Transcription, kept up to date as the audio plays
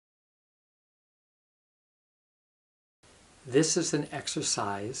This is an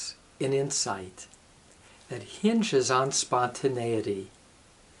exercise in insight that hinges on spontaneity.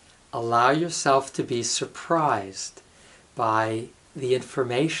 Allow yourself to be surprised by the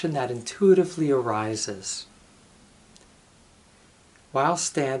information that intuitively arises. While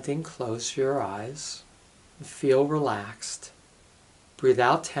standing, close your eyes and feel relaxed. Breathe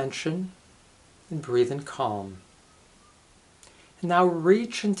out tension and breathe in calm. And now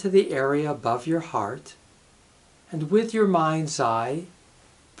reach into the area above your heart and with your mind's eye,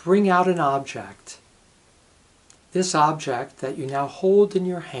 bring out an object. This object that you now hold in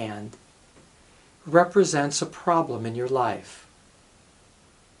your hand represents a problem in your life.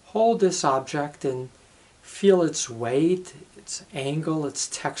 Hold this object and feel its weight, its angle, its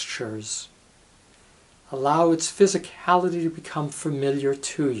textures. Allow its physicality to become familiar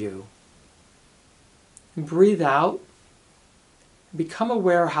to you. And breathe out. Become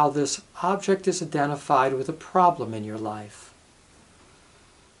aware how this object is identified with a problem in your life.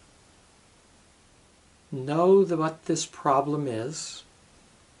 Know what this problem is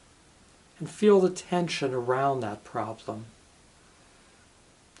and feel the tension around that problem.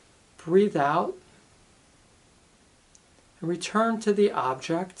 Breathe out and return to the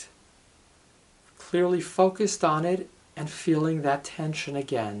object, clearly focused on it and feeling that tension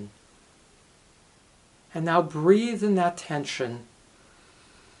again. And now breathe in that tension.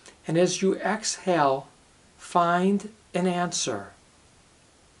 And as you exhale, find an answer.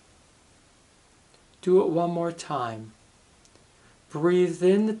 Do it one more time. Breathe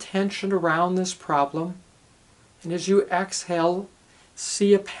in the tension around this problem, and as you exhale,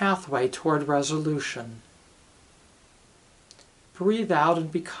 see a pathway toward resolution. Breathe out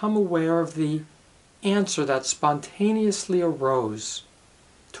and become aware of the answer that spontaneously arose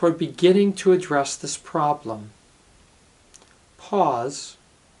toward beginning to address this problem. Pause.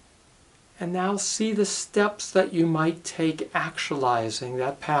 And now see the steps that you might take actualizing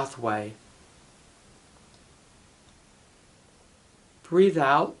that pathway. Breathe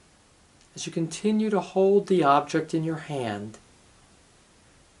out as you continue to hold the object in your hand,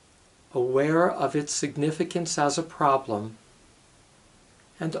 aware of its significance as a problem,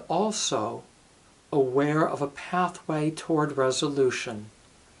 and also aware of a pathway toward resolution.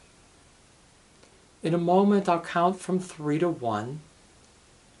 In a moment, I'll count from 3 to 1.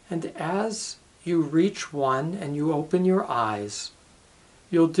 And as you reach 1 and you open your eyes,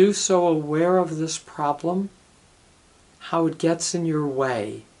 you'll do so aware of this problem, how it gets in your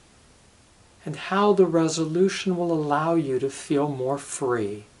way, and how the resolution will allow you to feel more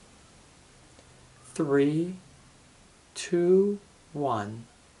free. 3, 2, 1.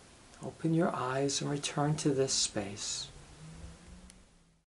 Open your eyes and return to this space.